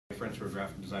friends who are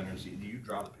graphic designers, you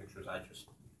draw the pictures, I just,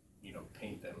 you know,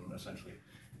 paint them essentially,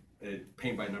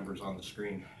 paint by numbers on the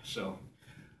screen. So,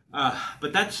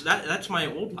 but that's my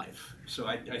old life. So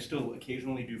I still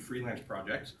occasionally do freelance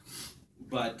projects,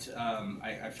 but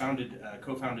I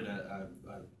co-founded a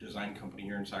design company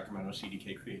here in Sacramento,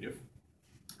 CDK Creative,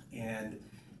 and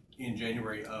in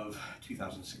January of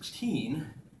 2016,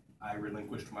 I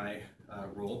relinquished my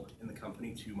role in the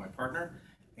company to my partner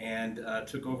and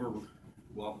took over,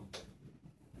 well,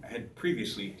 I had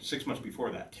previously, 6 months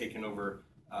before that, taken over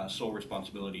sole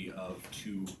responsibility of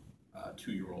two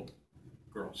two-year-old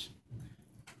girls.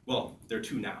 Well, they're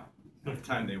 2 now. At the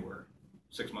time they were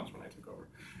 6 months when I took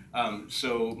over.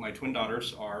 So my twin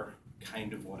daughters are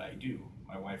kind of what I do.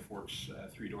 My wife works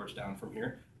 3 doors down from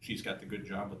here. She's got the good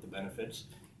job with the benefits.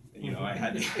 You know,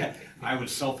 I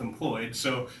was self-employed,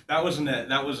 so that wasn't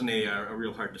a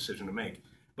real hard decision to make.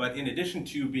 But in addition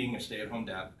to being a stay-at-home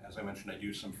dad, as I mentioned, I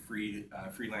do some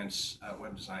freelance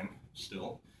web design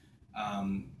still.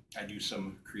 I do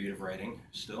some creative writing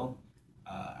still.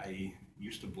 I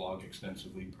used to blog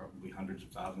extensively, probably hundreds of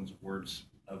thousands of words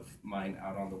of mine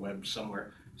out on the web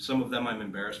somewhere. Some of them I'm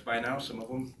embarrassed by now, some of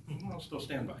them I'll still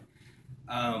stand by.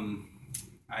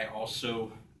 I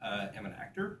also am an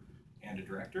actor and a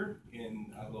director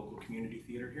in a local community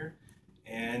theater here.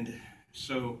 And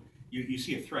so you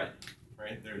see a thread,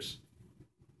 right? There's,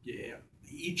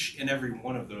 each and every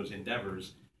one of those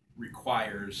endeavors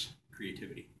requires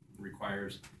creativity,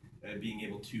 requires being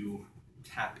able to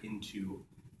tap into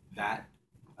that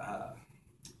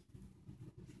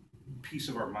piece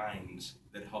of our minds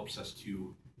that helps us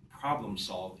to problem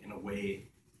solve in a way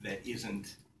that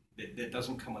that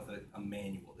doesn't come with a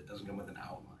manual, that doesn't come with an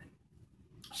outline.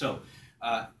 So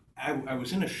I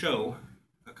was in a show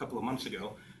a couple of months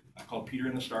ago called Peter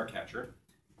and the Starcatcher,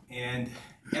 and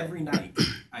every night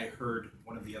I heard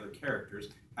one of the other characters,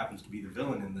 happens to be the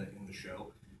villain in the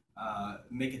show,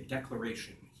 make a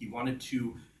declaration. He wanted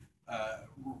to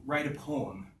write a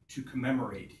poem to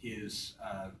commemorate his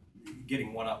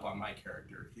getting one up on my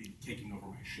character, taking over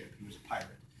my ship. He was a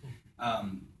pirate.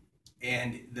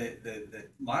 And the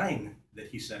line that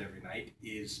he said every night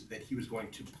is that he was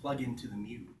going to plug into the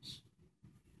Muse.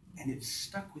 And it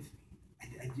stuck with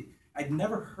me. I'd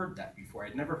never heard that before.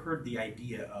 I'd never heard the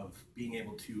idea of being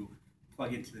able to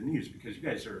plug into the Muse, because you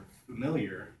guys are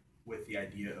familiar with the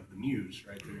idea of the Muse,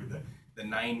 right? They're the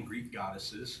 9 Greek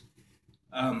goddesses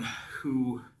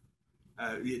who,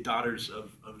 daughters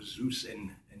of Zeus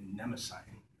and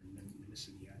Mnemosyne, or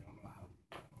Mnemosyne, I don't know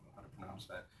how to pronounce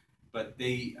that. But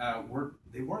they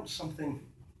weren't something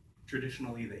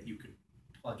traditionally that you could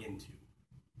plug into.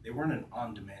 They weren't an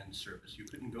on-demand service. You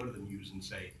couldn't go to the Muse and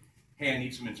say, hey, I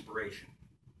need some inspiration.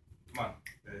 Come on,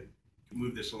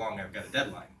 move this along, I've got a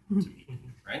deadline to meet,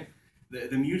 right?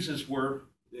 The Muses were,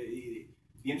 the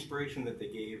inspiration that they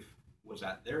gave was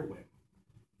at their whim.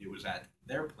 It was at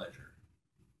their pleasure.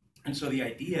 And so the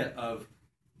idea of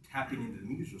tapping into the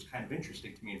Muse was kind of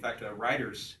interesting to me. In fact,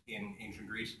 writers in ancient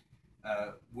Greece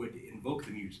would invoke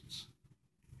the Muses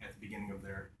at the beginning of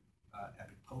their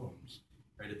epic poems.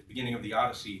 Right at the beginning of the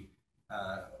Odyssey,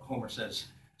 Homer says,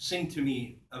 "Sing to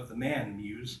me of the man,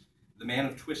 Muse, the man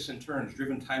of twists and turns,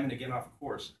 driven time and again off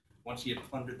course, once he had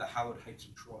plundered the hallowed heights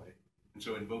of Troy." And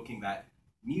so invoking that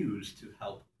Muse to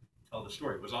help tell the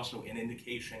story was also an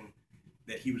indication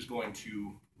that he was going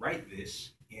to write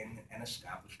this in an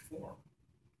established form,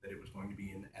 that it was going to be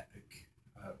an epic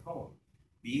poem.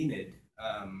 The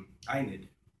Aeneid,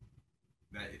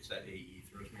 it's that AE,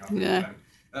 throws me off every time.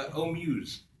 O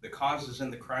Muse, the causes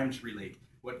and the crimes relate,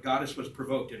 what goddess was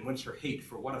provoked and whence her hate,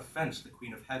 for what offense the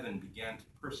Queen of Heaven began to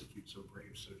persecute so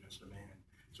brave, so just a man.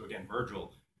 So again,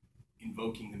 Virgil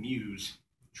invoking the Muse,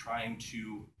 trying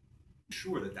to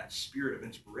ensure that that spirit of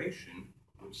inspiration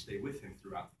would stay with him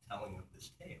throughout the telling of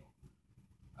this tale.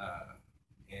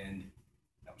 And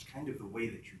that was kind of the way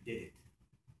that you did it.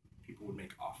 People would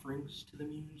make offerings to the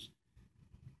Muse,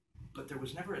 but there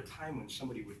was never a time when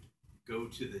somebody would go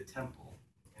to the temple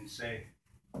and say,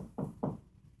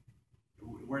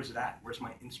 where's it at? Where's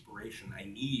my inspiration? I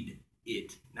need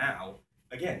it now,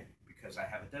 again, because I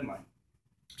have a deadline.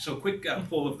 So quick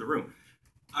poll of the room.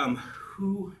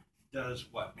 Who does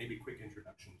what? Maybe quick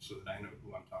introduction so that I know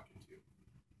who I'm talking to.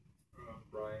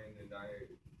 Brian and I,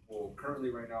 well,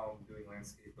 currently right now I'm doing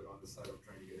landscape, but on the side I'm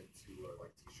trying to get into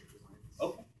like t-shirt designs.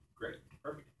 Okay, great,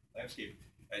 perfect. Landscape.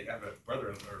 I have a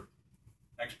brother-in-law,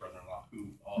 ex-brother-in-law,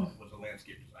 who was a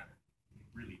landscape designer.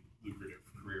 Really lucrative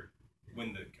career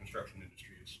when the construction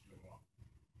industry is doing well.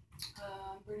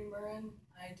 I'm Brittany Murrin.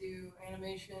 I do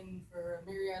animation for a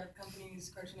myriad of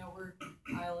companies, Cartoon Network,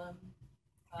 ILM.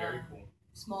 Very cool.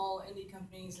 small indie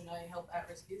companies, and I help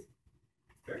at-risk youth.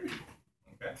 Very cool.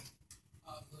 Okay.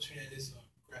 Illustrated is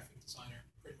a graphic designer,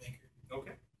 printmaker,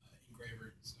 Okay.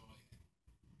 engraver. So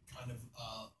I kind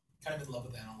of in love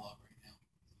with analog right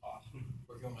now. Awesome.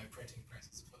 Working on my printing press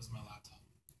as opposed to my laptop.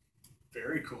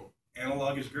 Very cool.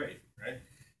 Analog is great, right?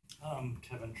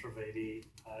 Kevin Trivedi.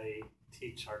 I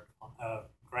teach art,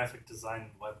 graphic design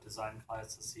and web design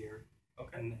classes here.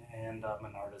 Okay. And I'm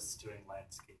an artist doing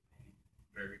landscape painting.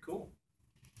 Very cool.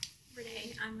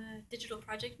 Renee, I'm a digital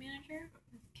project manager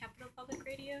with Capital Public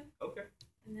Radio, Okay.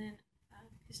 and then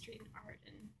history and art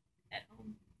and at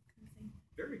home kind of thing.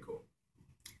 Very cool.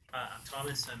 I'm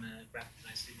Thomas. I'm a graphic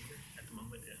design student here at the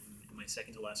moment. I'm in my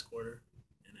second to last quarter,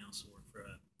 and I also work for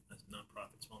a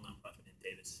small nonprofit in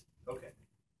Davis. Okay.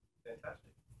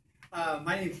 Fantastic.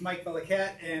 My name is Mike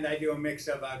Velicat, and I do a mix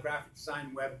of graphic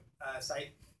design, web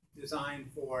site design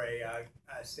for a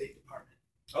state department.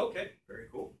 Okay. Very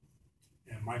cool.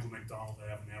 And Michael McDonald, I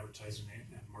have an advertising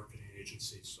and marketing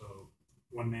agency, so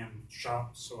one-man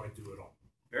shop, so I do it all.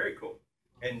 Very cool.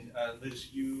 And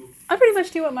Liz, you... I pretty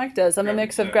much do what Mike does. I'm a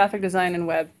mix of graphic design and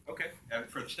web. Okay.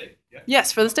 For the state, yeah?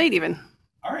 Yes, for the state even.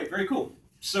 All right, very cool.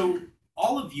 So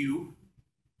all of you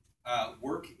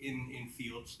work in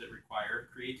fields that require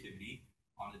creativity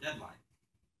on a deadline.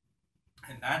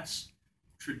 And that's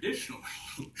traditionally,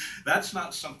 that's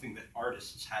not something that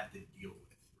artists had to deal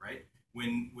with, right?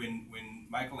 When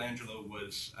Michelangelo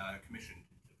was commissioned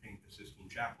to paint the Sistine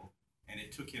Chapel, and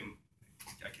it took him,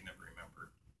 I can never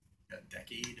remember, a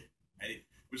decade. It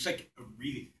was like a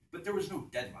really, but there was no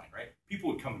deadline, right? People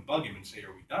would come and bug him and say,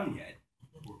 "Are we done yet?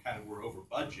 We're over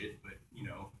budget, but you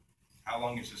know, how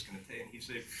long is this going to take?" And he'd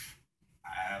say,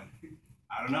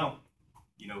 "I don't know.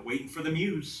 You know, waiting for the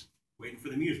muse, waiting for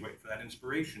that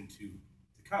inspiration to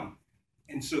come."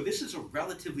 And so this is a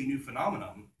relatively new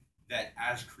phenomenon that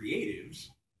as creatives,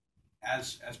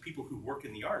 as people who work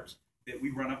in the arts, that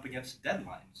we run up against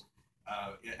deadlines.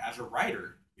 As a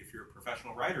writer, if you're a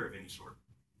professional writer of any sort,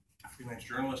 a freelance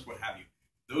journalist, what have you,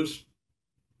 those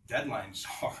deadlines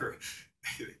are,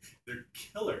 they're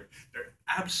killer. They're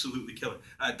absolutely killer.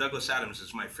 Douglas Adams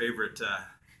is my favorite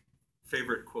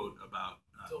quote about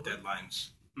deadlines.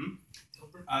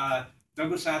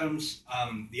 Douglas Adams,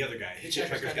 the other guy,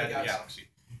 Hitchhiker's Guide to the Galaxy.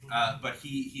 But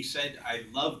he said, "I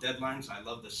love deadlines. I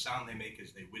love the sound they make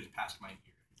as they whiz past my ear."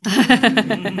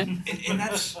 and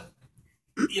that's,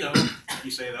 you know, you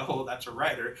say, "Oh, that's a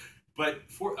writer." But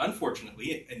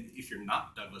unfortunately, and if you're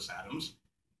not Douglas Adams,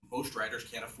 most writers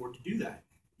can't afford to do that.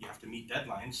 You have to meet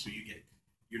deadlines so you get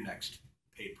your next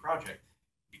paid project.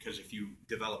 Because if you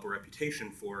develop a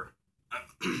reputation for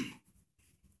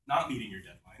not meeting your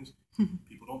deadlines,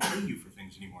 people don't pay you for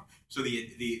things anymore. So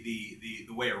the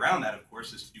way around that, of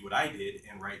course, is to do what I did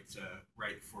and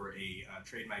write for a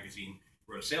trade magazine,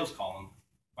 wrote a sales column,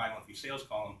 bi-monthly sales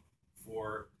column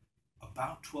for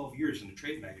about 12 years in the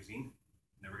trade magazine,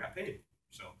 never got paid.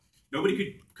 So nobody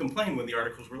could complain when the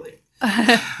articles were late.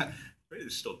 They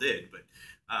still did, but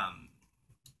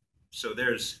so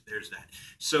there's that.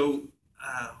 So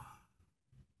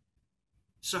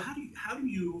so how do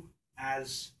you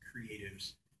as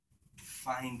creatives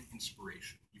find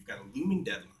inspiration? You've got a looming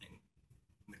deadline,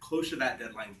 and the closer that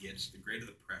deadline gets, the greater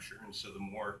the pressure, and so the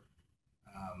more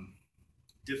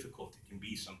difficult it can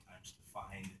be sometimes to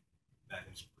find that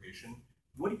inspiration.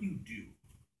 What do you do?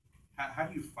 How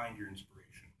do you find your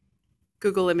inspiration?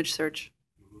 Google image search.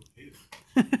 Google is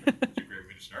that's a great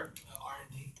way to start.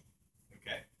 R&D.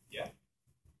 Okay. Yeah.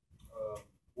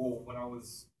 Well, when I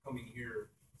was coming here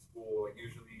to school, like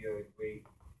usually wait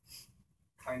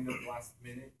kind of last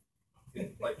minute,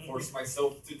 and, like force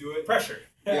myself to do it. Pressure.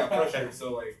 Yeah, pressure.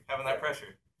 So like Having that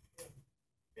pressure.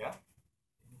 Yeah.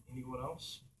 Anyone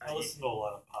else? I listen to a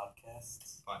lot of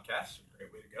podcasts. Podcasts, a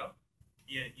great way to go.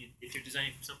 Yeah, if you're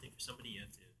designing something for somebody, you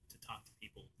have to talk to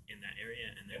people in that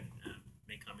area and then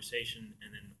make conversation.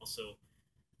 And then also,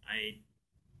 I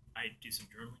do some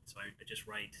journaling, so I just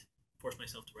force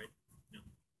myself to write,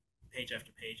 page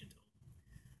after page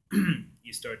until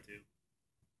you start to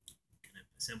kind of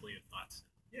assemble your thoughts.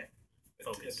 Yeah.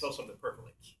 Focus. Until something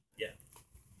percolates. Yeah.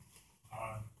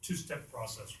 Two-step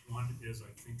process. One is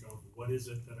I think of what is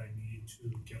it that I need to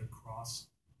get across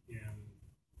in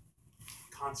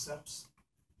concepts,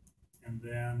 and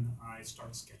then I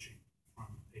start sketching on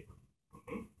paper.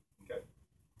 Mm-hmm. Okay.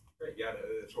 Great. Yeah,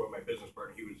 that's what my business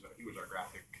partner. He was our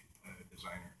graphic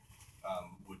designer.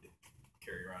 Would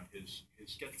carry around his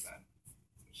sketch pad,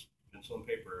 just pencil and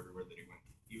paper everywhere that he went.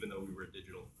 Even though we were a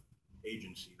digital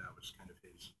agency, that was kind of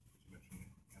his. As you mentioned,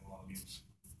 analog is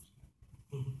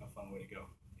a fun way to go.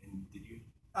 And did you?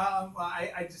 Well,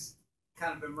 I just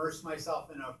kind of immersed myself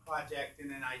in a project, and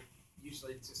then I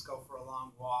usually just go for a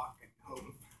long walk and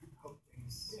hope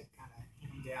things kind of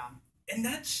come down. And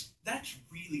that's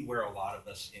really where a lot of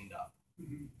us end up,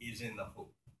 Mm-hmm. is in the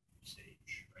hope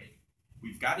stage, right?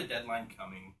 We've got a deadline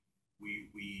coming.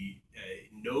 We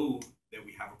know that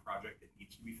we have a project that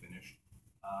needs to be finished.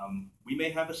 We may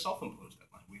have a self-imposed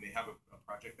deadline. We may have a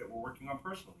project that we're working on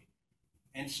personally.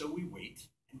 And so we wait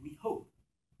and we hope.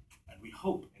 And we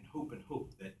hope and hope and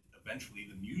hope that eventually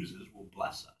the muses will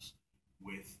bless us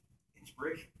with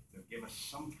inspiration. They'll give us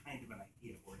some kind of an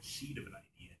idea or a seed of an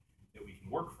idea that we can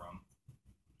work from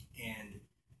and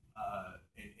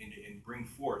bring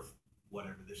forth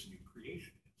whatever this new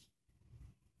creation is.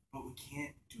 But we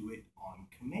can't do it on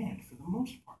command for the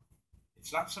most part.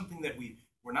 It's not something that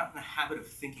we're not in the habit of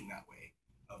thinking that way,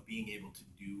 of being able to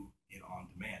do it on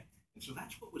demand. And so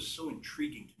that's what was so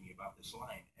intriguing to me about this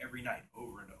line. Every night,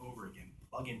 over and over again,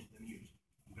 plug into the muse.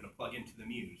 I'm going to plug into the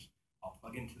muse. I'll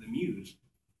plug into the muse.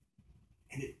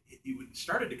 And it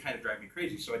started to kind of drive me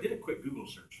crazy. So I did a quick Google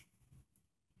search.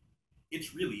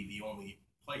 It's really the only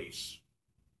place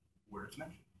where it's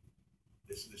mentioned.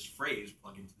 This phrase,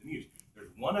 plug into the muse. There's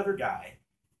one other guy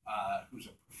who's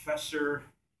a professor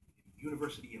at a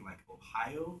university in like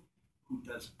Ohio who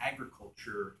does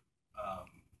agriculture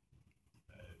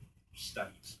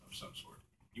studies of some sort.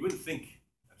 You wouldn't think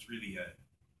that's really a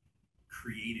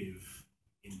creative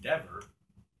endeavor,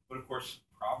 but of course,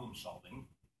 problem solving,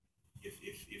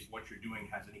 if what you're doing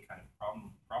has any kind of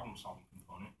problem solving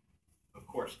component, of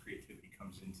course creativity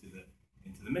comes into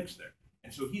the mix there.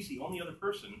 And so he's the only other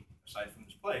person, aside from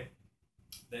this play,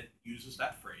 that uses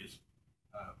that phrase,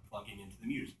 plugging into the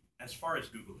muse, as far as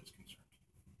Google is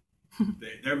concerned.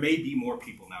 There may be more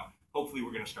people now. Hopefully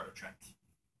we're going to start a trend,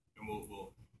 and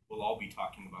we'll all be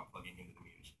talking about plugging into the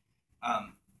muse.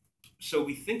 So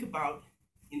we think about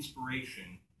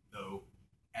inspiration, though,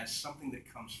 as something that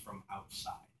comes from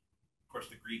outside. Of course,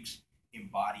 the Greeks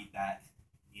embodied that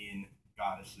in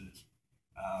goddesses.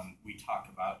 We talk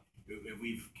about,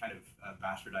 we've kind of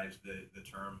bastardized the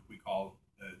term. We call,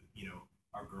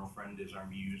 our girlfriend is our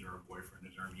muse, or our boyfriend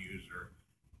is our muse, or,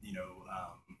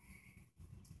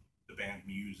 the band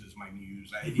Muse is my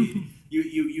muse.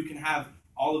 You can have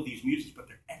all of these muses, but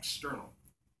they're external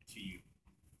to you.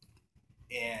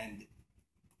 And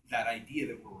that idea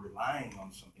that we're relying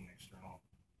on something external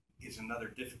is another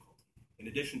difficulty. In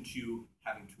addition to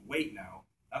having to wait now,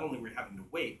 not only are we having to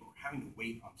wait, but we're having to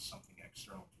wait on something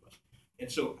external to us. And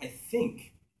so I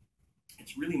think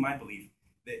it's really my belief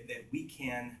that we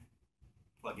can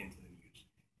plug into the muse,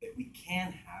 that we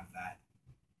can have that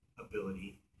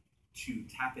ability to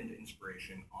tap into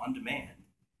inspiration on demand,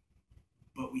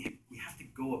 but we have to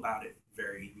go about it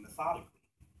very methodically.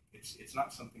 It's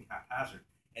not something haphazard.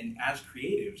 And as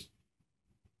creatives,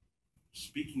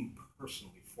 speaking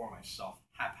personally for myself,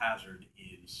 haphazard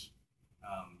is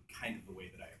kind of the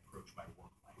way that I approach my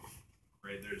work life.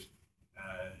 Right? There's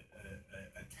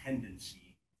a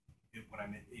tendency when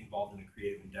I'm involved in a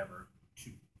creative endeavor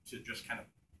to just kind of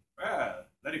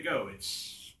let it go.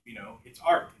 It's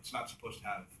art. It's not supposed to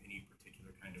have any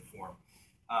particular kind of form.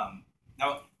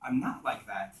 Now, I'm not like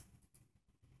that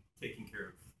taking care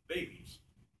of babies,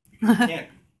 because you can't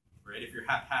be, right? If you're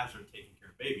haphazard taking care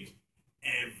of babies,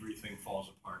 everything falls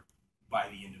apart by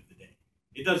the end of the day.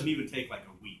 It doesn't even take like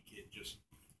a week. It just,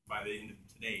 by the end of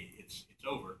today, it's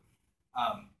over.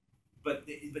 But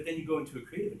then you go into a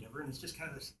creative endeavor, and it's just kind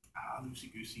of this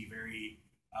loosey-goosey, very,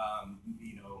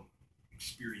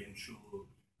 experiential.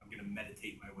 I'm going to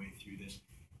meditate my way through this,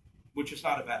 which is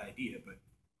not a bad idea, but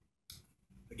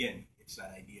again, it's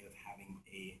that idea of having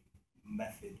a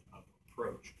method of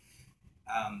approach.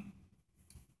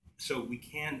 So we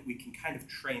can kind of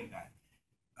train that.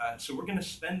 So we're going to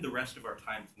spend the rest of our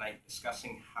time tonight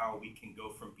discussing how we can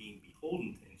go from being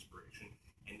beholden to inspiration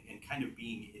and kind of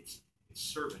being its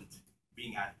servant,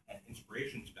 being at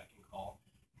inspiration's beck and call,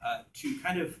 to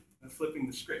kind of flipping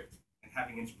the script and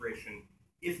having inspiration,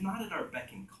 if not at our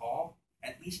beck and call,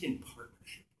 at least in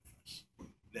partnership with us.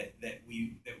 That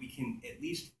we can at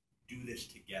least do this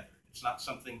together. It's not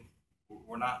something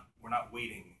we're not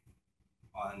waiting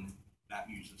on that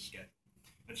muse's schedule.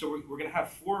 And so we're going to have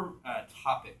 4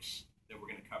 topics that we're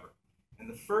going to cover. And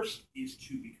the first is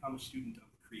to become a student of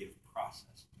the creative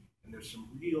process. And there's some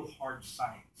real hard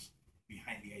science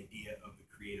behind the idea of the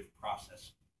creative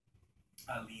process.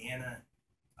 Leanna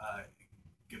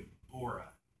Gabora,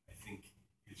 I think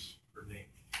is her name,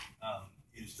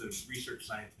 is the research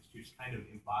scientist who's kind of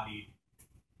embodied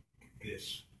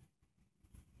this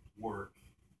work,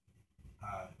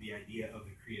 the idea of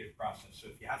the creative process. So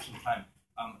if you have some time,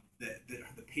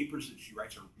 the papers that she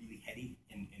writes are really heady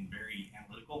and very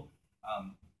analytical,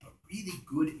 but really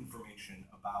good information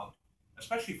about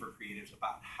especially for creatives,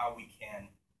 about how we can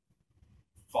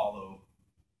follow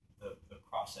the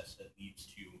process that leads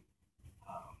to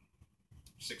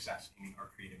success in our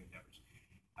creative endeavors.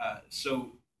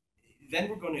 So then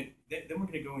we're going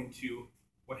to go into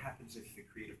what happens if the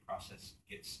creative process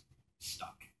gets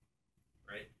stuck,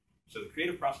 right? So the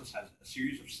creative process has a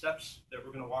series of steps that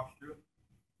we're going to walk through,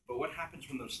 but what happens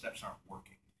when those steps aren't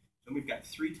working? So we've got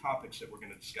 3 topics that we're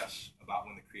going to discuss about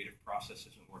when the creative process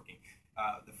isn't working.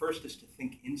 The first is to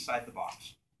think inside the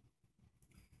box.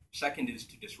 Second is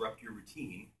to disrupt your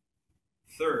routine.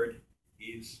 Third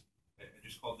is, I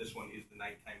just called this one, is the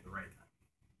nighttime the right time,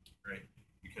 right?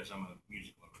 Because I'm a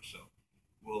music lover, so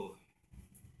we'll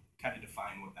kind of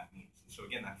define what that means. And so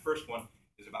again, that first one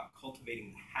is about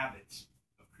cultivating the habits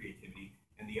of creativity,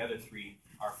 and the other 3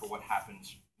 are for what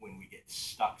happens when we get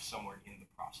stuck somewhere in the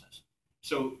process.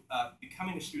 So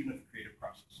becoming a student of the creative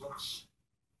process. Let's,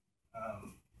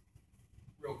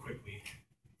 real quickly,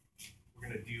 we're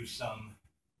going to do some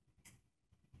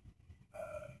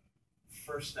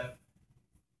first step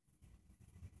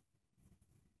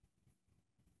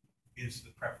is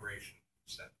the preparation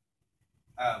step.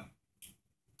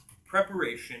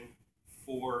 Preparation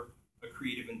for a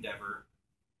creative endeavor,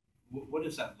 what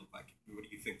does that look like? What do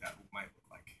you think that might look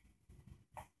like?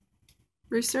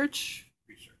 Research.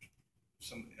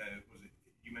 Some was it?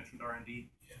 You mentioned R&D.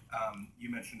 Yeah. You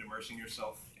mentioned immersing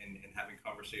yourself and having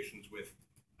conversations with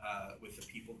the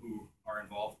people who are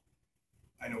involved.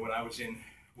 I know when I was in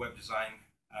web design,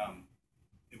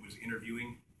 it was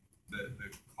interviewing the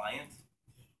client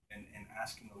and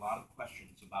asking a lot of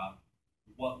questions about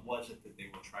what was it that they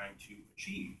were trying to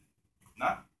achieve.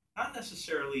 Not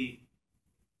necessarily,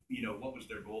 what was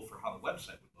their goal for how the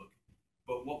website would look,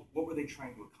 but what were they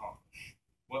trying to accomplish?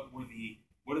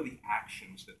 What are the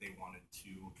actions that they wanted to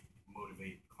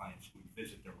motivate clients who would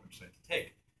visit their website to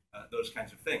take? Those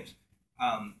kinds of things.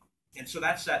 And so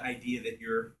that's that idea that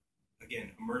you're,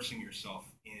 again, immersing yourself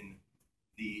in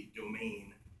the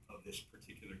domain of this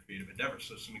particular creative endeavor.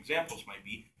 So some examples might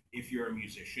be, if you're a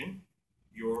musician,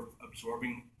 you're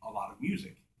absorbing a lot of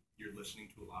music. You're listening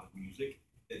to a lot of music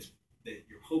that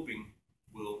you're hoping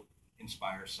will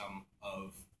inspire some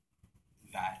of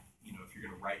that. If you're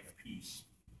going to write a piece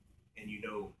and you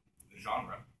know the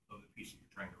genre of the piece that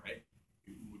you're trying to write,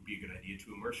 it would be a good idea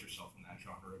to immerse yourself in that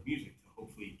genre of music to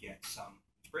hopefully get some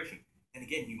inspiration. And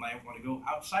again, you might want to go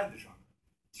outside the genre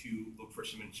to look for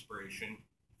some inspiration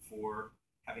for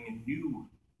having a new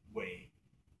way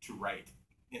to write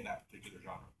in that particular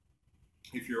genre.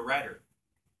 If you're a writer,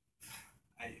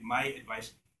 my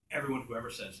advice, everyone who ever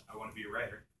says, I want to be a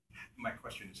writer, my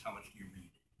question is, how much do you read?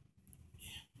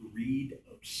 Read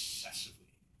obsessively.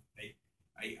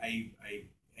 I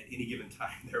at any given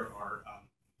time, there are,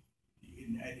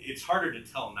 it's harder to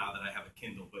tell now that I have a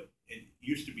Kindle, but it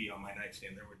used to be on my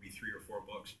nightstand, there would be 3 or 4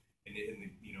 books, and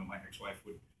my ex-wife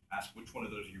would ask, which one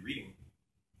of those are you reading?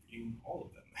 Reading all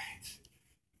of them. It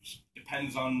just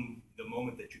depends on the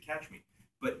moment that you catch me.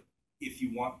 But if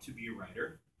you want to be a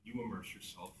writer, you immerse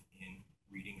yourself in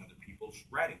reading other people's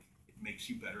writing. It makes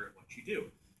you better at what you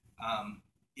do.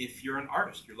 If you're an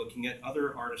artist, you're looking at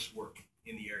other artists' work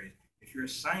in the area. If you're a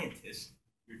scientist,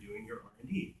 you're doing your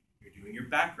R&D. You're doing your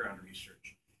background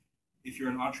research. If you're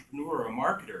an entrepreneur or a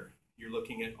marketer, you're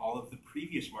looking at all of the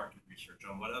previous market research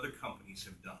on what other companies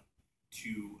have done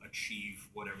to achieve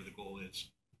whatever the goal is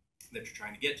that you're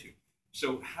trying to get to.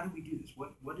 So how do we do this?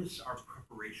 What does our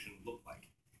preparation look like?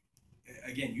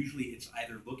 Again, usually it's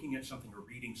either looking at something or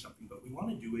reading something, but we want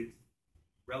to do it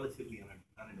relatively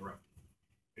uninterrupted.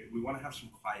 We want to have some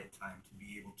quiet time to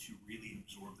be able to really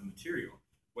absorb the material,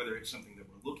 whether it's something that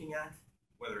we're looking at,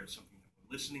 whether it's something that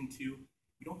we're listening to.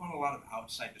 We don't want a lot of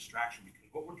outside distraction, because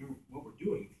what we're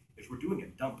doing is we're doing a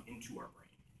dump into our brain,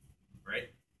 right?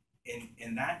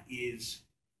 And that is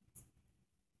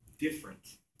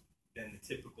different than the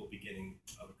typical beginning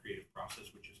of a creative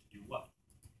process, which is to do what?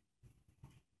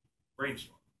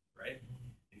 Brainstorm, right?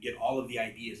 And get all of the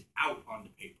ideas out onto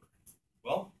paper.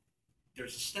 Well,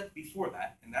 there's a step before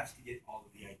that, and that's to get all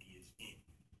of the ideas in.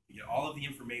 To get all of the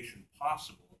information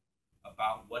possible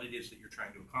about what it is that you're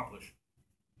trying to accomplish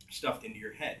stuffed into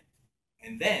your head.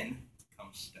 And then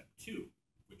comes step 2,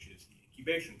 which is the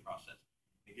incubation process.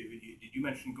 Did you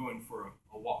mention going for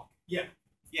a walk? Yeah.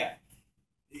 Yeah.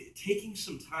 Taking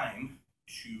some time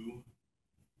to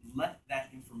let that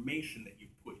information that you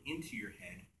put into your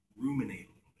head ruminate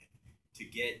a little bit, to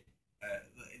get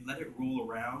let it roll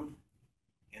around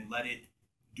and let it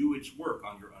do its work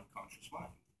on your unconscious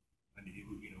mind. And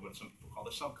what some people call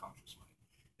the subconscious mind.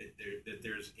 That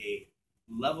there's a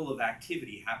level of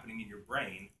activity happening in your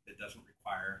brain that doesn't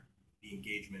require the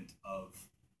engagement of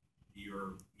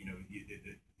your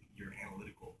your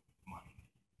analytical mind.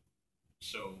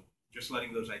 So just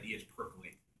letting those ideas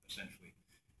percolate, essentially.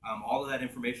 All of that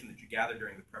information that you gather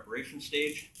during the preparation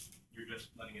stage, you're just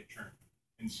letting it churn.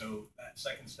 And so that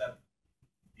second step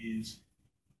is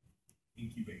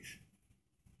incubation.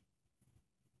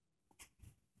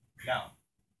 Now,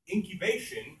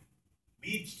 incubation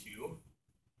leads to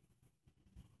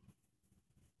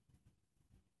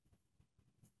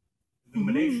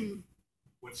illumination.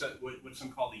 What's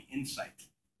some call the insight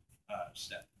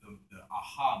step, the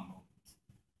aha moment.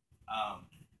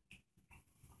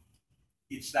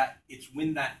 It's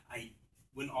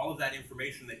when all of that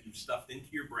information that you've stuffed into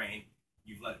your brain,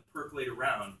 you've let it percolate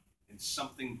around, and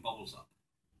something bubbles up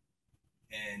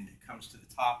and it comes to the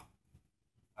top.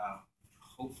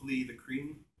 Hopefully the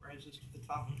cream rises to the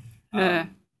top.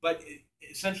 But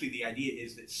essentially the idea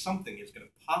is that something is going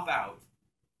to pop out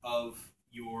of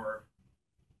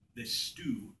this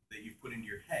stew that you've put into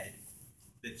your head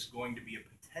that's going to be a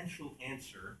potential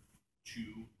answer to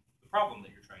the problem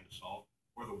that you're trying to solve,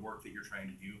 or the work that you're trying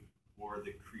to do, or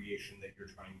the creation that you're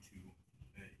trying to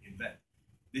invent.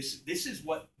 This is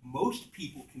what most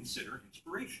people consider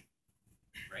inspiration,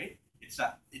 right? It's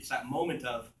that moment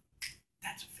of,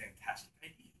 that's a fantastic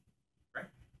idea, right?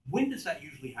 When does that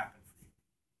usually happen for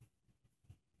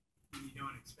you? When you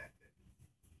don't expect it.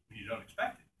 When you don't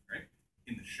expect it, right?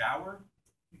 In the shower,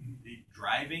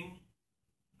 driving,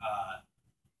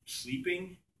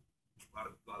 sleeping. A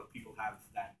lot of people have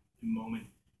that moment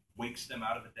wakes them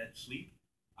out of a dead sleep.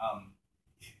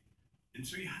 And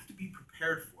so you have to be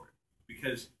prepared for it,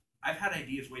 because I've had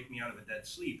ideas wake me out of a dead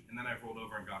sleep, and then I've rolled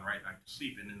over and gone right back to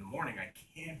sleep, and in the morning I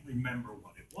can't remember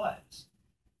what it was.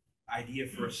 Idea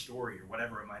for a story or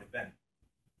whatever it might have been.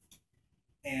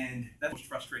 And that's the most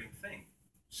frustrating thing.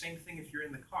 Same thing if you're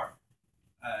in the car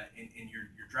and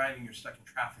you're driving, you're stuck in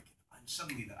traffic, and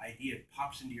suddenly the idea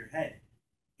pops into your head.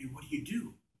 And what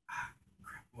do?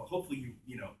 Crap. Well, hopefully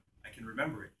I can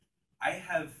remember it. I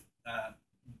have,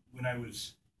 when I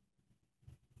was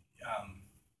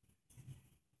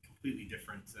completely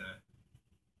different,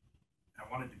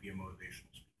 I wanted to be a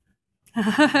motivational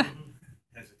speaker.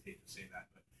 Hesitate to say that,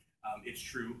 but it's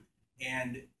true.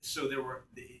 And so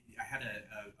I had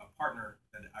a partner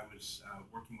that I was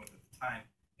working with at the time,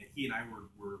 and he and I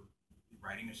were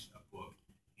writing a book,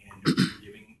 and we were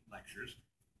giving lectures,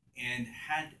 and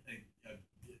had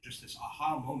just this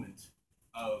aha moment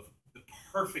of the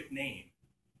perfect domain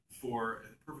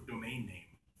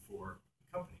name for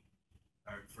the company,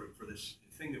 for this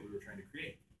thing that we were trying to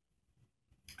create.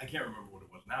 I can't remember what it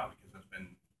was now, because that's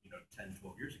been 10,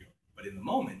 12 years ago. But in the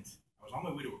moment, I was on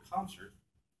my way to a concert,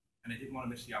 and I didn't want to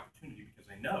miss the opportunity, because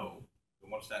I know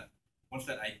that once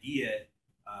that idea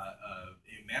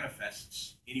it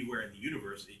manifests anywhere in the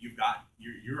universe,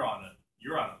 you're on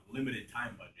a limited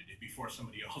time budget before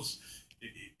somebody else,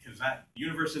 because that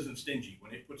universe isn't stingy.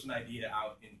 When it puts an idea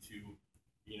out into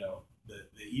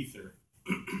the ether,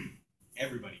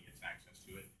 everybody gets access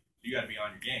to it. So you got to be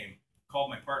on your game. Called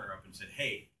my partner up and said,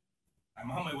 "Hey, I'm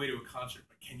on my way to a concert,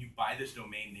 but can you buy this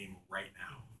domain name right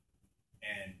now?"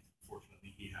 And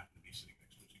fortunately, he happened to be sitting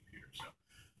next to his computer. So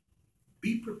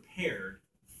be prepared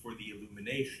for the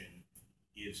illumination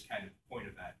is kind of the point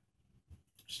of that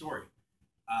story.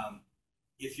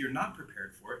 If you're not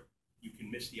prepared for it, you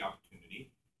can miss the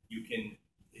opportunity. You can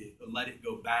let it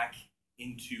go back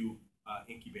into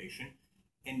incubation,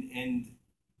 and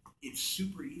it's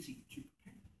super easy to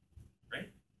prepare, right?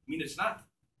 I mean, it's not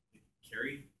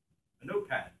carry a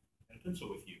notepad and a pencil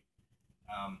with you.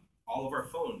 All of our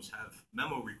phones have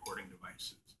memo recording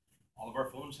devices. All of our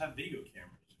phones have video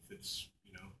cameras. If it's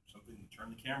something, turn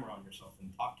the camera on yourself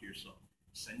and talk to yourself.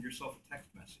 Send yourself a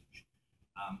text message.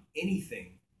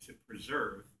 Anything to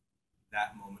preserve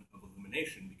that moment of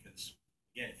illumination, because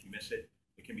again, if you miss it,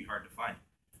 it can be hard to find.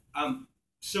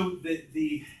 So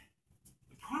the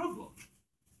problem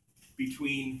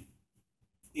between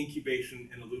incubation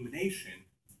and illumination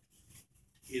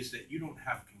is that you don't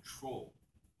have control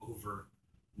over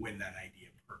when that idea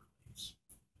percolates.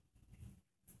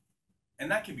 And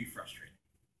that can be frustrating.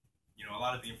 A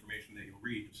lot of the information that you'll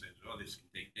read says, oh, this can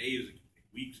take days, it can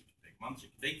take weeks, it can take months,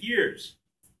 it can take years.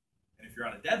 And if you're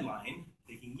on a deadline,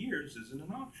 taking years isn't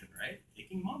an option, right?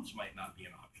 Taking months might not be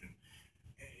an option.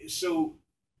 So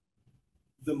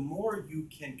the more you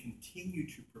can continue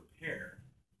to prepare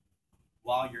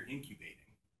while you're incubating,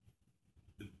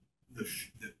 the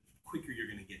quicker you're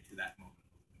going to get to that moment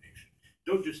of illumination.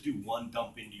 Don't just do one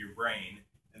dump into your brain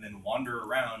and then wander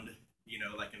around,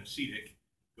 like an ascetic,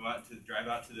 drive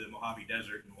out to the Mojave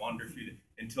Desert and wander through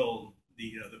until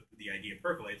the idea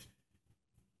percolates.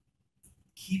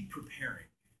 Keep preparing,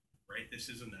 right? This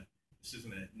isn't This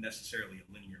isn't necessarily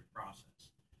a linear process.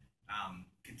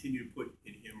 Continue to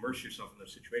immerse yourself in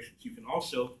those situations. You can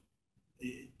also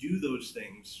do those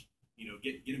things.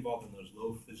 Get involved in those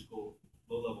low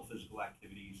level physical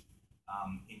activities,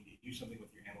 and do something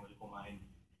with your analytical mind.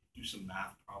 Do some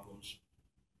math problems.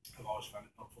 I've always found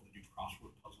it helpful to do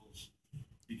crossword puzzles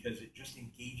because it just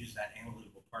engages that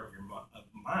analytical part of your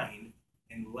mind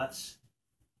and lets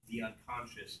the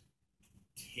unconscious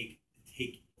take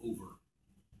over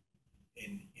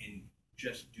and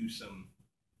just do some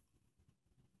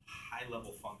high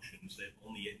level functions that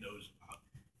only it knows about,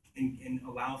 and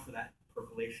allow for that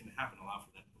percolation to happen, allow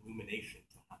for that illumination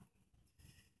to happen.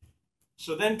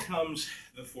 So then comes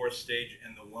the fourth stage,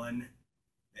 and the one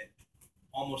that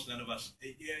almost none of us,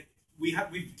 we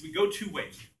go two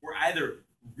ways. We're either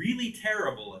really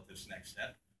terrible at this next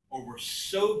step, or we're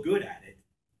so good at it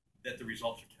that the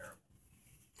results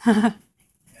are terrible.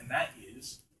 And that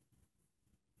is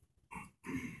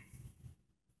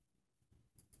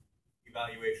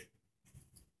evaluation.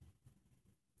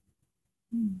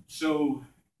 So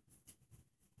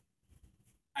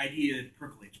idea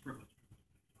percolates.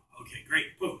 Okay,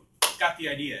 great, boom, got the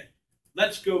idea.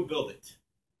 Let's go build it.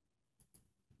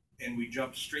 And we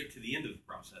jump straight to the end of the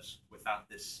process without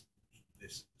this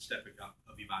step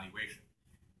of evaluation.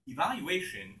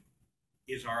 Evaluation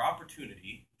is our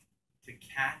opportunity to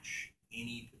catch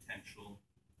any potential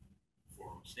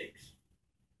for mistakes,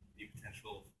 any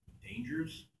potential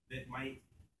dangers that might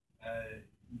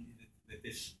that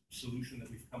this solution that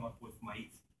we've come up with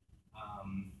might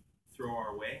throw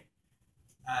our way.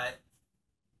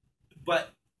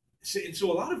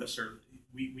 So a lot of us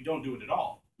we don't do it at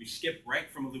all. We skip right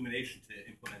from illumination to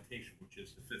implementation, which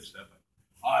is the fifth step.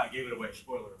 I gave it away.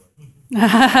 Spoiler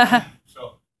alert.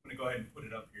 So I'm going to go ahead and put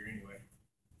it up here anyway.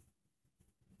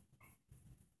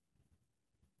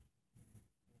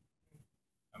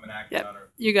 I'm an actor on her.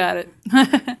 You got it.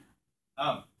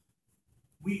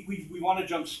 We want to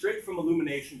jump straight from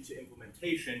illumination to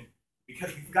implementation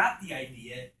because we've got the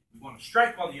idea. We want to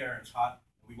strike while the iron's hot,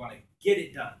 and we want to get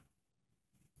it done.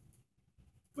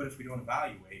 But if we don't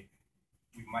evaluate,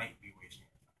 we might be wasting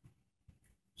our time.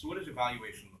 So what does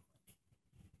evaluation look like?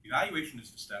 Evaluation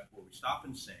is the step where we stop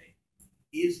and say,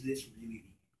 is this really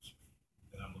the answer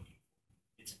that I'm looking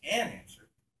for? It's an answer,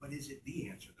 but is it the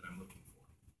answer that I'm looking for?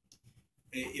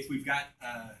 If we've got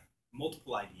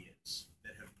multiple ideas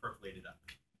that have percolated up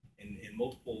and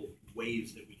multiple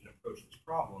ways that we can approach this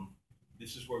problem,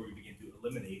 this is where we begin to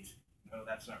eliminate, no,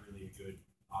 that's not really a good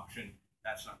option.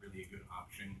 That's not really a good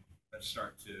option. Let's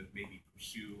start to maybe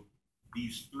pursue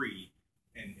these three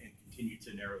and continue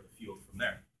to narrow the field from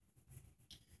there.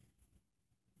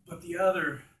 But the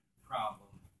other problem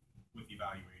with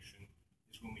evaluation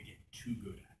is when we get too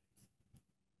good at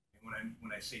it. And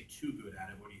when I say too good at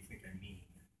it, what do you think I mean?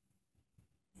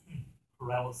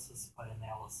 Paralysis by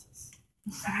analysis.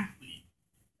 Exactly.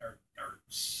 Our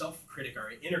self-critic,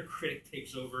 our inner critic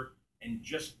takes over and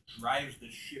just drives the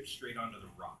ship straight onto the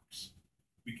rocks.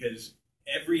 Because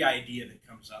every idea that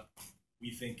comes up,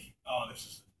 we think, oh, this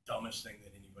is the dumbest thing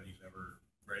that anybody's ever,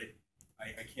 right?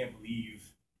 I can't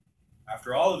believe,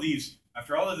 after all of this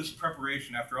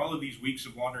preparation, after all of these weeks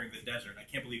of wandering the desert, I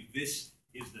can't believe this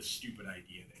is the stupid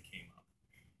idea that came up,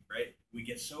 right? We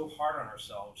get so hard on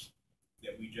ourselves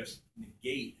that we just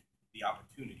negate the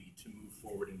opportunity to move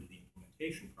forward into the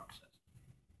implementation process.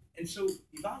 And so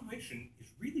evaluation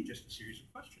is really just a series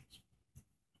of questions.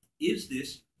 Is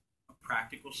this a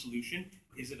practical solution?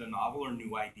 Is it a novel or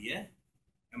new idea?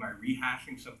 Am I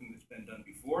rehashing something that's been done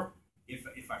before?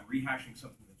 If I'm rehashing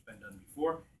something that's been done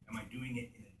before, am I doing it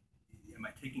am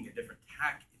I taking a different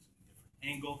tack? Is it a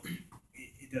different angle?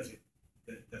 Does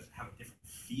it have a different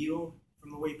feel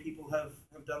from the way people have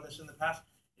done this in the past?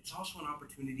 It's also an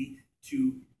opportunity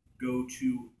to go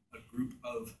to a group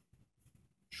of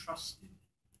trusted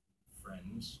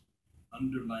friends,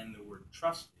 underline the word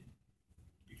trusted,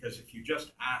 because if you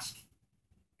just ask,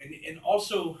 and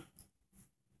also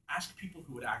ask people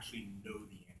who would actually know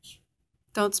the answer.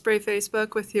 Don't spray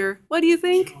Facebook with your, what do you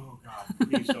think? Oh God,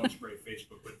 please don't spray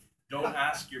Facebook, but don't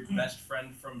ask your best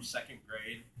friend from second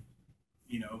grade,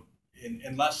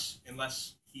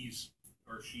 unless he's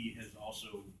or she has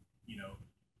also,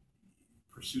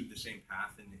 pursued the same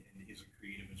path and is a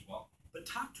creative as well. But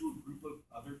talk to a group of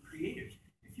other creatives.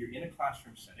 If you're in a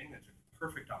classroom setting, that's a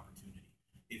perfect opportunity.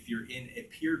 If you're in a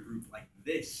peer group like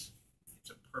this, it's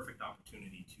a perfect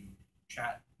opportunity to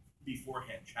chat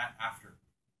beforehand, chat after,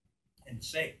 and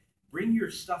say, bring your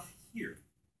stuff here.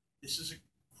 This is a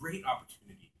great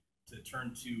opportunity to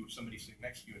turn to somebody sitting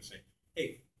next to you and say,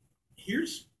 hey,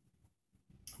 here's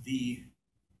the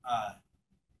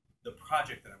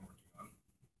project that I'm working on,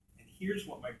 and here's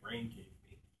what my brain gave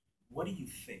me. What do you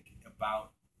think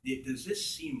about it? Does this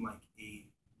seem like a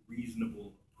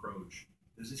reasonable approach?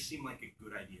 Does this seem like a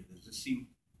good idea? Does this seem,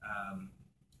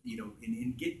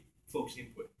 and get folks'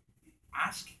 input.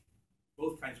 Ask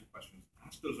both kinds of questions.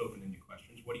 Ask those open-ended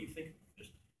questions. What do you think about this?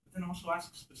 But then also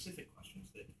ask specific questions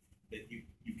that you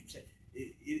can say,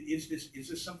 is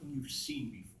this something you've seen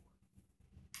before?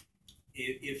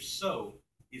 If so,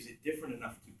 is it different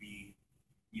enough to be,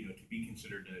 to be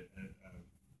considered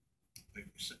a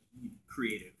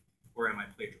creative, or am I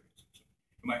plagiarizing?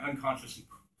 Am I unconsciously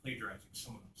plagiarizing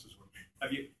someone else's work?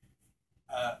 Have you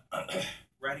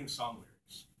writing song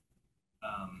lyrics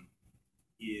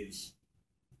is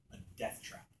a death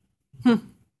trap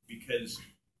because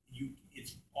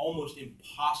it's almost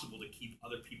impossible to keep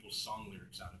other people's song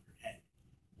lyrics out of your head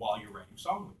while you're writing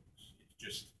song lyrics. It's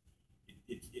just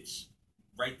it's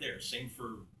right there. Same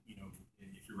for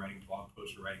if you're writing blog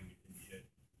posts or writing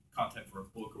content for a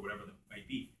book or whatever that might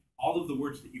be. All of the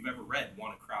words that you've ever read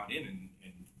want to crowd in and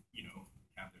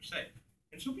have their say.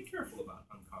 And so be careful about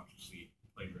unconsciously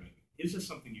plagiarizing. Is this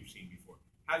something you've seen before?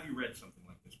 Have you read something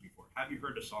like this before? Have you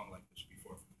heard a song like this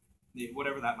before?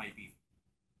 Whatever that might be.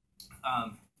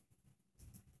 I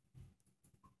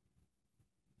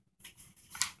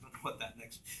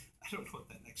don't know what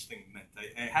that next thing meant.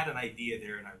 I had an idea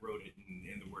there and I wrote it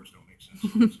and the words don't make sense, so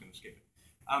I'm just going to skip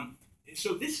it.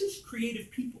 So this is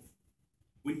creative people.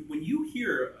 When you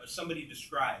hear somebody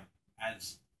described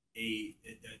as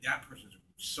that person is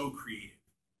so creative,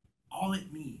 all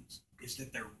it means is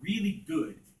that they're really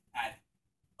good at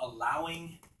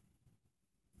allowing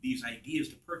these ideas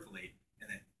to percolate and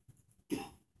then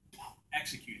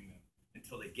executing them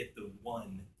until they get the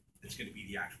one that's going to be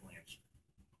the actual answer,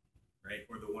 right?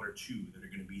 Or the one or two that are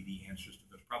going to be the answers to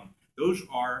those problems. Those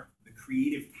are the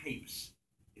creative types.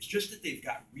 It's just that they've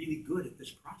got really good at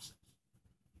this process.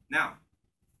 Now,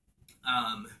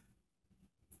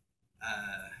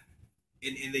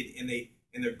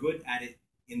 and they're good at it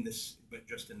in this, but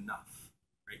just enough,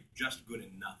 right? Just good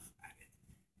enough at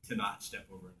it to not step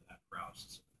over into that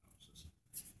paralysis of analysis.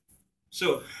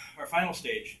 So our final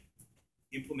stage,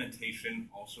 implementation,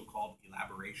 also called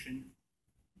elaboration.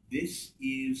 This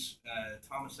is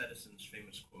Thomas Edison's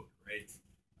famous quote, right?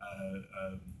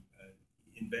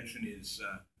 Invention is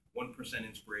 1%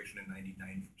 inspiration and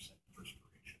 99%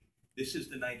 perspiration. This is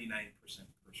the 99%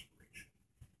 perspiration.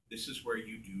 This is where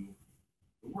you do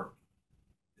the work.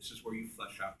 This is where you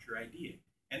flesh out your idea.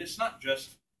 And it's not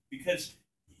just because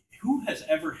who has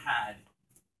ever had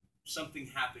something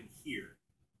happen here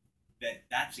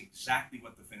that's exactly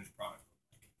what the finished product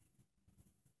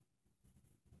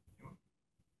looked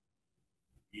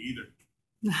like? Either.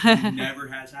 It never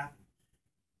has happened.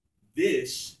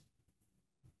 This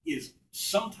is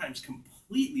sometimes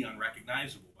completely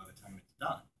unrecognizable by the time it's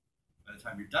done, by the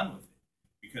time you're done with it.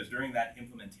 Because during that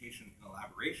implementation and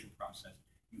elaboration process,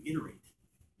 you iterate.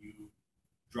 You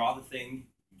draw the thing,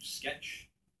 you sketch,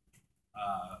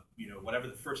 whatever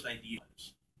the first idea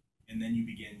is, and then you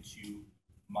begin to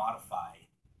modify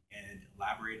and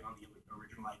elaborate on the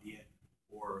original idea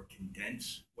or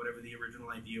condense whatever the original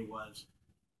idea was.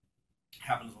 It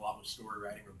happens a lot with story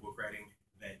writing or book writing,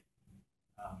 that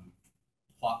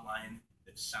plot line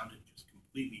that sounded just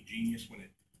completely genius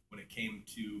when it came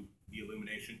to the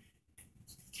illumination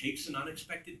takes an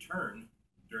unexpected turn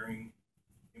during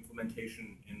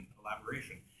implementation and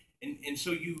elaboration. And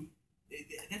so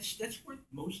that's where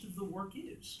most of the work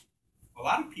is. A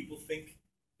lot of people think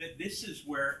that this is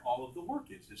where all of the work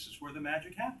is. This is where the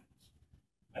magic happens.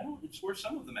 Well, it's where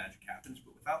some of the magic happens,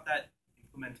 but without that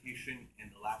implementation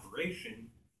and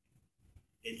elaboration,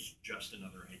 it's just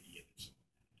another idea that someone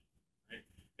had, right?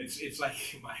 It's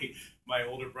like my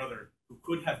older brother, who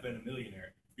could have been a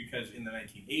millionaire, because in the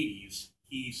 1980s,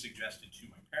 he suggested to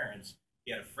my parents,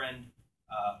 he had a friend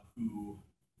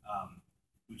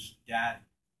whose dad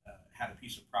had a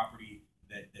piece of property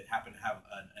that happened to have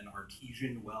an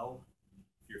artesian well.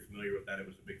 If you're familiar with that, it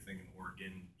was a big thing in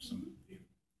Oregon, some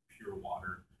pure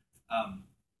water.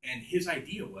 And his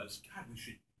idea was, God,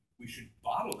 we should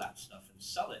bottle that stuff and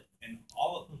sell it. And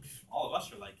all of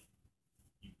us are like,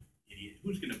 you idiot,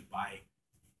 who's going to buy?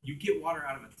 You get water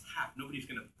out of a tap. Nobody's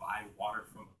going to buy water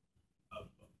from a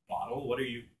bottle. What are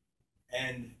you?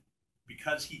 And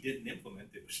because he didn't implement,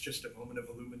 it was just a moment of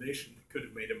illumination that could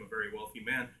have made him a very wealthy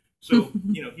man. So,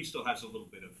 he still has a little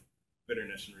bit of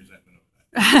bitterness and resentment over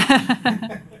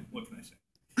that. What can I say?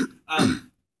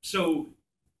 So,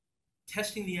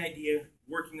 testing the idea,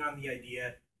 working on the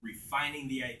idea, refining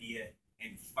the idea,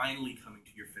 and finally coming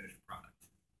to your finished product,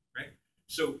 right?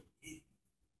 So,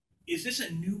 is this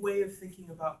a new way of thinking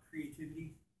about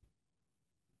creativity?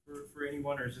 for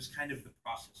anyone, or is this kind of the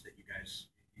process that you guys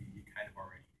you kind of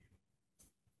already do?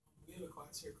 We have a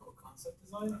class here called Concept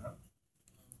Design.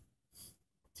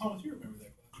 Thomas, you remember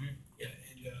that class? Yeah,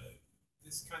 and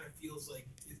this kind of feels like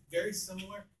it's very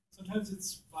similar. Sometimes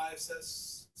it's 5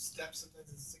 steps,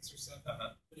 sometimes it's 6 or 7,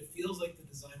 but it feels like the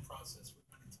design process we're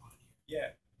kind of taught here.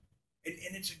 Yeah,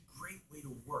 and it's a great way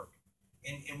to work.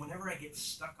 And whenever I get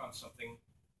stuck on something,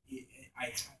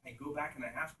 I go back and I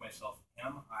ask myself,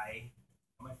 am I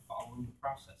following the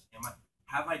process?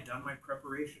 Have I done my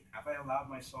preparation? Have I allowed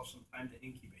myself some time to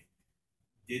incubate?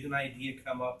 Did an idea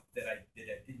come up that I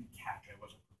didn't catch? I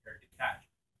wasn't prepared to catch.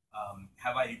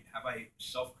 Have I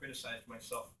self-criticized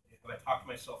myself? Have I talked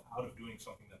myself out of doing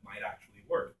something that might actually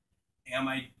work?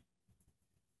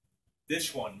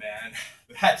 This one, man,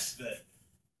 that's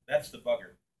the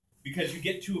bugger, because you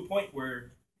get to a point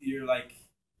where you're like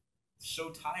so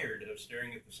tired of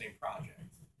staring at the same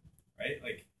project, right?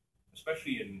 Like,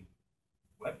 especially in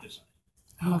web design.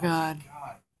 Oh God.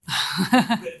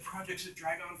 Projects that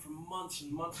drag on for months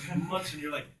and months and months, and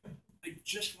you're like, I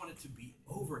just want it to be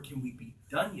over. Can we be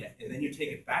done yet? And then you take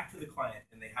it back to the client,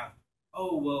 and they have,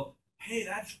 oh, well, hey,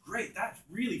 that's great. That's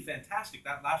really fantastic.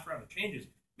 That last round of changes,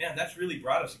 man, that's really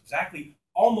brought us exactly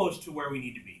almost to where we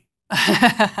need to be.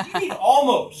 You need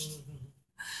almost.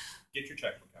 Get your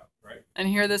checkbook out, right? And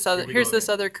here's this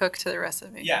other cook to the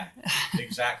recipe. Yeah,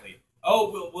 exactly.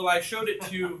 Oh, well, I showed it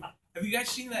to. Have you guys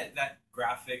seen that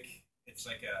graphic? It's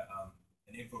like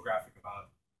an infographic about.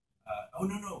 Oh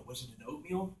no, was it an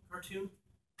oatmeal cartoon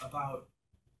about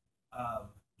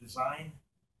design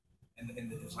and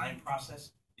the design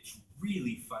process? It's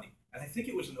really funny, and I think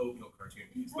it was an oatmeal cartoon.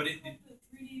 But the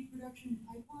 3D production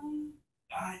pipeline.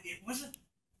 It wasn't.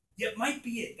 Yeah, it might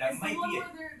be it. That it's might the one be it.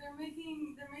 where they're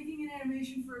making an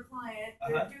animation for a client.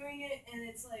 They're doing it, and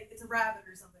it's like it's a rabbit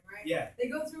or something, right? Yeah. They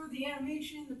go through the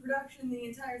animation, the production, the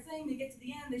entire thing. They get to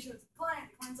the end. They show it to the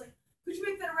client. The client's like, "Could you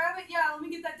make that a rabbit? Yeah, let me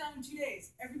get that done in 2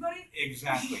 days." Everybody.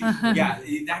 Exactly. Yeah,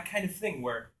 that kind of thing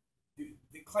where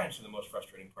the clients are the most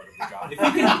frustrating part of the job. If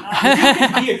you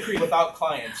can be a creative without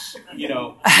clients,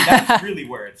 that's really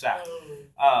where it's at.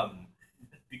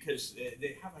 Because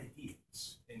they have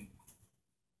ideas, and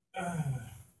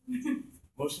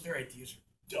most of their ideas are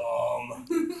dumb.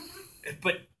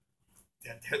 But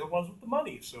they're the ones with the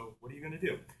money, so what are you going to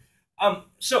do?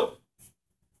 So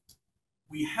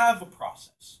we have a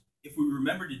process. If we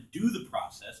remember to do the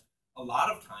process, a lot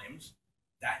of times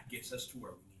that gets us to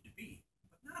where we need to be,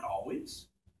 but not always.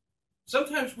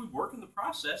 Sometimes we work in the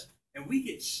process and we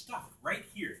get stuck right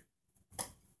here.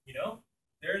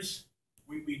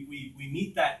 We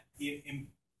meet that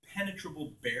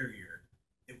impenetrable barrier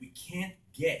that we can't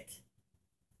get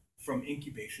from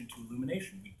incubation to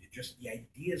illumination. The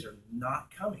ideas are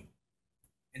not coming.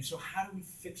 And so how do we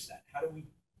fix that? How do we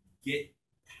get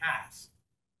past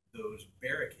those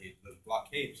barricades, those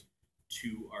blockades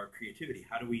to our creativity?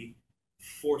 How do we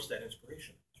force that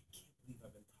inspiration? I can't believe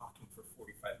I've been talking for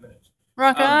 45 minutes.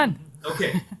 Rock on.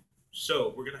 Okay,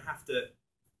 so we're going to have to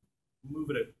move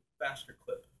at a faster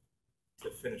clip to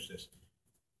finish this.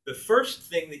 The first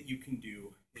thing that you can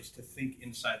do is to think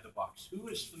inside the box. Who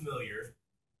is familiar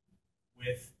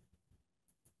with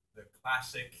the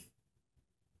classic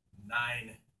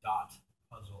 9-dot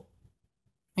puzzle?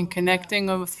 And connecting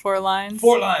with 4 lines?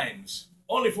 4 lines.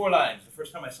 Only 4 lines. The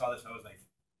first time I saw this, I was like,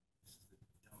 this is the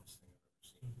dumbest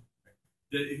thing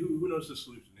I've ever seen. Who knows the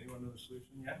solution? Anyone know the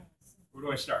solution? Yeah? Where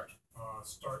do I start?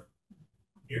 Start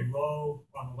below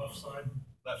on the left side.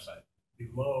 Left side.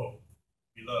 Below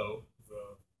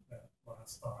that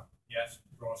last dot. Yes.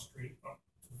 Draw straight up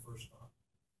to the first dot.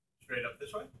 Straight up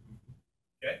this way?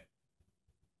 Okay.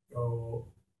 Go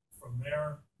from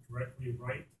there directly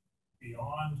right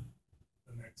beyond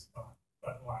the next dot,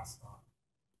 that last dot.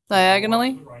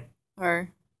 Diagonally? To the right.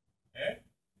 Or? Okay.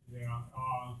 Yeah.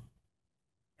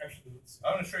 Actually, let's see.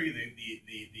 I'm going to show you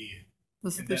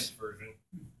the condensed version.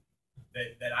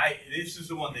 This is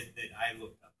the one that I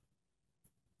looked up.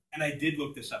 And I did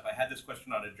look this up. I had this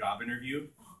question on a job interview,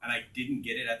 and I didn't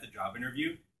get it at the job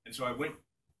interview. And so I went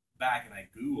back and I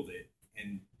Googled it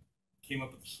and came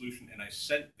up with a solution. And I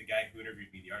sent the guy who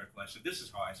interviewed me the article. I said, this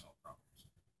is how I solve problems.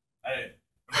 I'm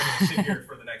not going to sit here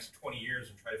for the next 20 years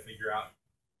and try to figure out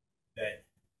that.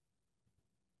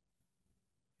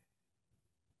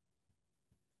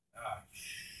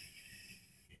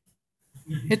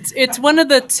 It's one of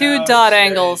the 2 dot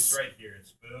angles. It's right here.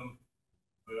 It's boom,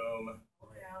 boom,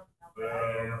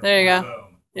 boom. There you go.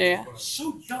 Boom. Yeah.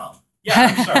 So dumb.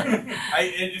 Yeah, I'm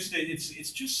sorry.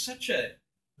 It's just such a.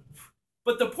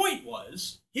 But his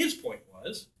point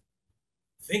was,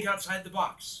 think outside the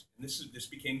box. And this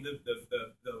became the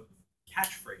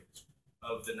catchphrase.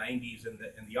 of the 90s and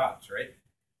the aughts, right?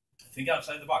 Think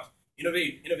outside the box.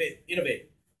 Innovate, innovate,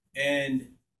 innovate.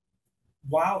 And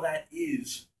while that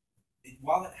has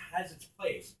its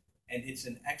place, and it's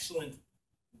an excellent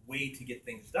way to get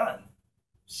things done,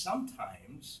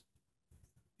 sometimes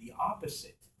the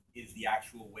opposite is the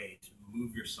actual way to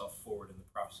move yourself forward in the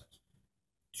process,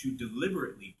 to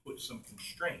deliberately put some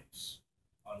constraints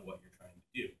on what you're trying to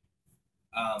do.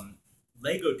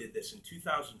 Lego did this in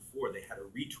 2004. They had a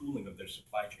retooling of their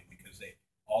supply chain because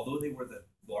although they were the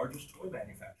largest toy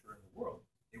manufacturer in the world,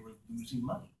 they were losing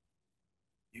money.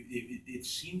 It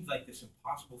seemed like this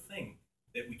impossible thing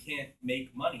that we can't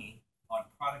make money on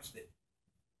products that,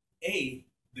 the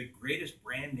greatest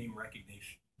brand name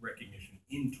recognition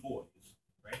in toys,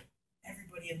 right?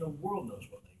 Everybody in the world knows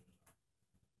what Legos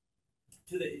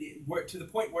are. To the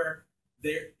point where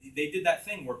they did that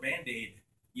thing where Band-Aid,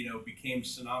 became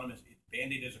synonymous.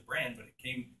 Band-Aid is a brand, but it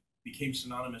became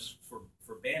synonymous for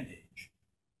bandage.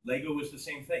 Lego was the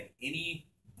same thing. Any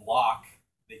block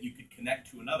that you could connect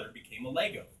to another became a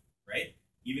Lego, right?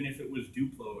 Even if it was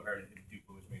Duplo, or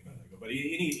Duplo was made by Lego, but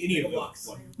any of blocks.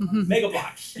 Mega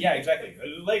blocks. Yeah, exactly.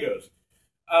 Legos.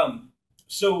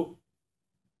 So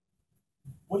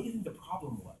what do you think the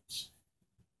problem was?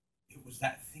 It was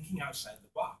that thinking outside the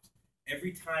box.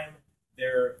 Every time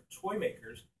their toy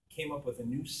makers came up with a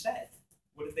new set,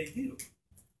 what did they do?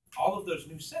 All of those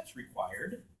new sets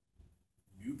required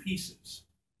new pieces.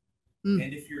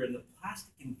 And if you're in the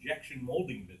plastic injection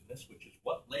molding business, which is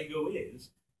what Lego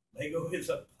is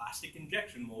a plastic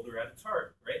injection molder at its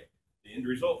heart, right? The end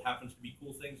result happens to be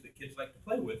cool things that kids like to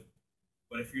play with.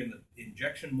 But if you're in the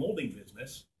injection molding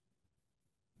business,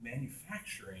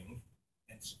 manufacturing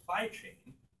and supply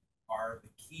chain are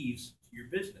the keys to your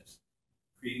business,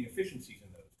 creating efficiencies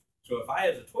in those. So if I,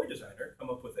 as a toy designer, come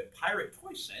up with a pirate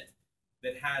toy set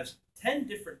that has 10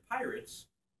 different pirates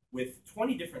with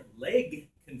 20 different leg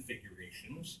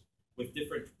configurations, with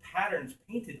different patterns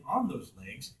painted on those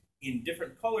legs in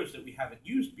different colors that we haven't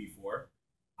used before,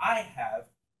 I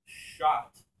have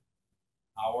shot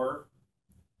our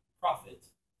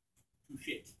profit to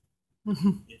shit.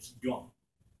 It's gone.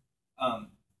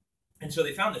 And so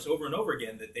they found this over and over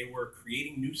again, that they were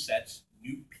creating new sets,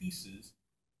 new pieces,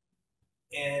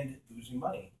 and losing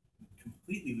money,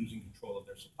 completely losing control of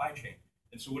their supply chain.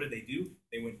 And so what did they do?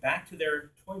 They went back to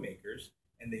their toy makers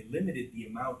and they limited the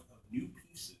amount of new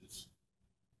pieces,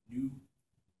 new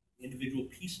individual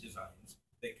piece designs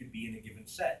that could be in a given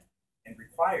set, and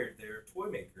required their toy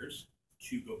makers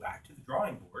to go back to the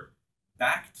drawing board,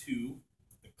 back to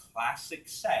the classic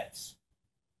sets,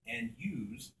 and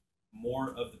use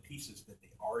more of the pieces that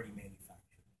they already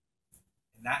manufactured.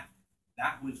 And that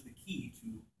was the key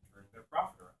to turning their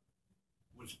profit around,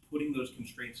 was putting those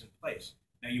constraints in place.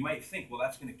 Now you might think, well,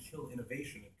 that's going to kill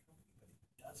innovation in a company, but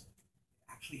it doesn't.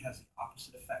 It actually has the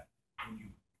opposite effect. When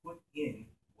you put in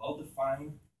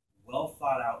well-defined,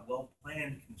 well-thought-out,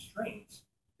 well-planned constraints,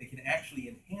 they can actually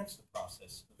enhance the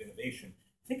process of innovation.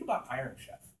 Think about Iron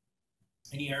Chef.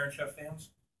 Any Iron Chef fans?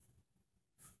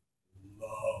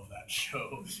 Love that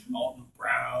show. Alton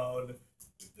Brown.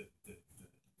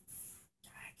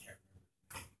 I can't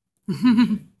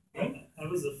remember. I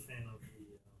was a fan of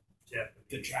the Japanese.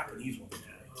 The Japanese one,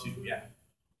 too. Yeah.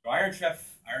 So Iron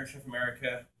Chef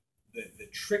America. The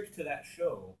trick to that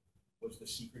show was the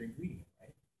secret ingredient,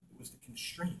 right? It was the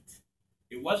constraint.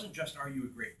 It wasn't just, are you a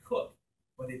great cook,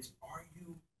 but it's, are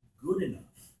you good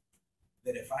enough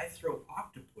that if I throw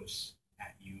octopus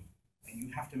at you and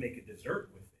you have to make a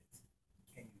dessert with it,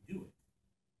 can you do it?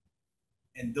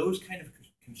 And those kind of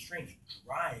constraints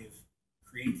drive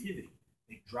creativity.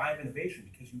 They drive innovation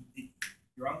because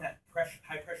you're on that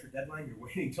high pressure deadline. You're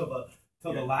waiting till the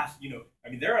last. I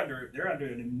mean, they're under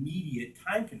an immediate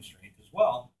time constraint as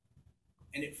well,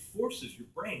 and it forces your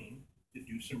brain to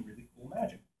do some really cool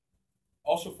magic.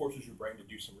 Also forces your brain to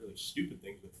do some really stupid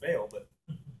things that fail. But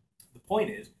the point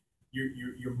is,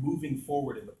 you're moving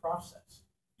forward in the process.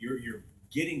 You're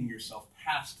getting yourself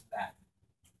past that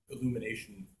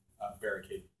illumination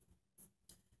barricade.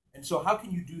 And so, how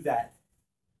can you do that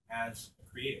as a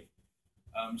creative?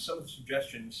 Some of the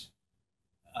suggestions,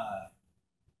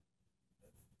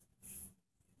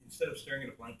 instead of staring at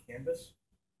a blank canvas,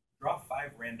 draw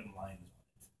 5 random lines on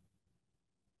it.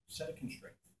 Set a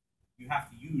constraint. You have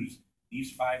to use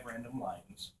these 5 random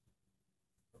lines,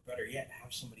 or better yet,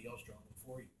 have somebody else draw them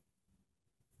for you.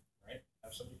 Right?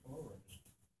 Have somebody come over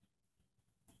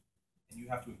and you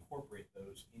have to incorporate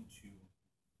those into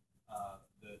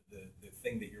the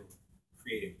thing that you're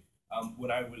creating.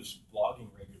 When I was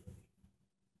blogging regularly,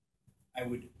 I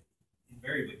would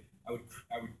invariably I would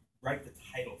write the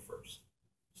title first,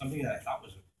 something that I thought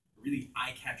was a really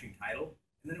eye-catching title,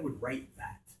 and then I would write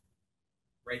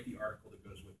the article that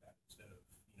goes with that instead of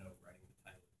writing the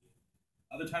title.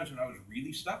 Other times when I was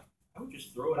really stuck, I would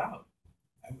just throw it out.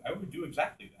 I would do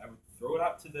exactly that. I would throw it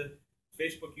out to the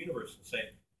Facebook universe and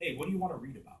say, hey, what do you want to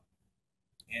read about?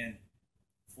 And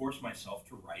force myself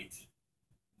to write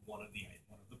one of the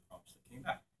prompts that came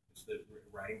back. It's that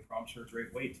writing prompts are a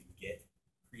great way to get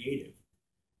creative.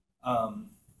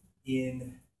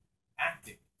 In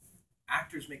acting,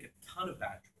 actors make a ton of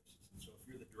bad choices. And so if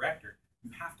you're the director,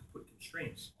 you have to put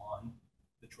constraints on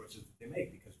the choices that they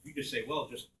make. Because if you just say, well,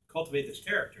 just cultivate this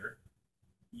character,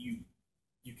 you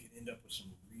can end up with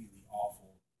some really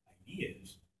awful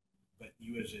ideas. But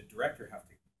you as a director have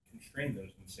to constrain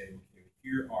those and say, okay,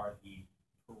 here are the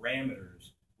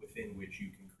parameters within which you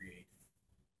can create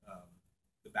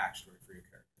the backstory for your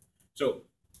character. So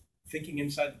thinking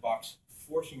inside the box,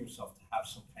 forcing yourself to have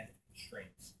some kind of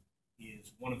constraints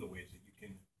is one of the ways that you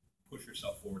can push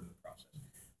yourself forward in the process.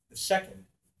 The second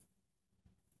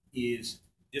is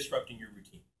disrupting your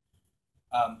routine.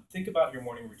 Think about your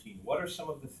morning routine. What are some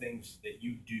of the things that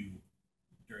you do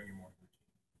during your morning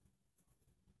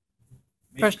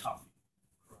routine? Make coffee.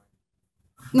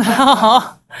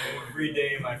 Every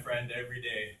day, my friend, every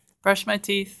day. Brush my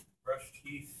teeth. Brush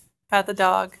teeth. Pat the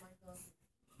dog.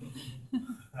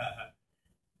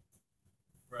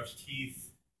 Brush teeth.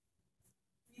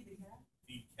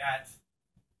 Feed cat.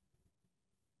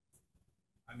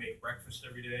 I make breakfast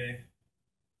every day.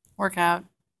 Work out.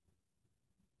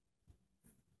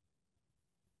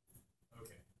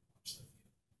 Okay.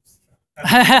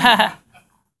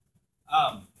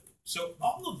 So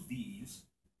all of these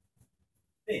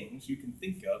things you can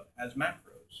think of as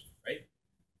macros, right?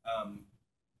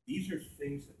 These are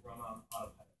things that run on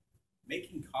autopilot.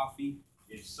 Making coffee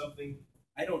is something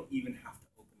I don't even have to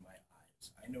open my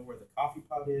eyes. I know where the coffee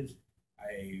pot is.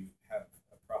 I have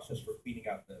a process for cleaning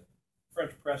out the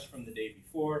French press from the day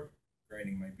before,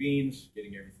 grinding my beans,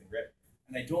 getting everything ready.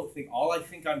 And all I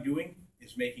think I'm doing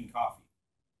is making coffee.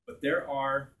 But there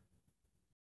are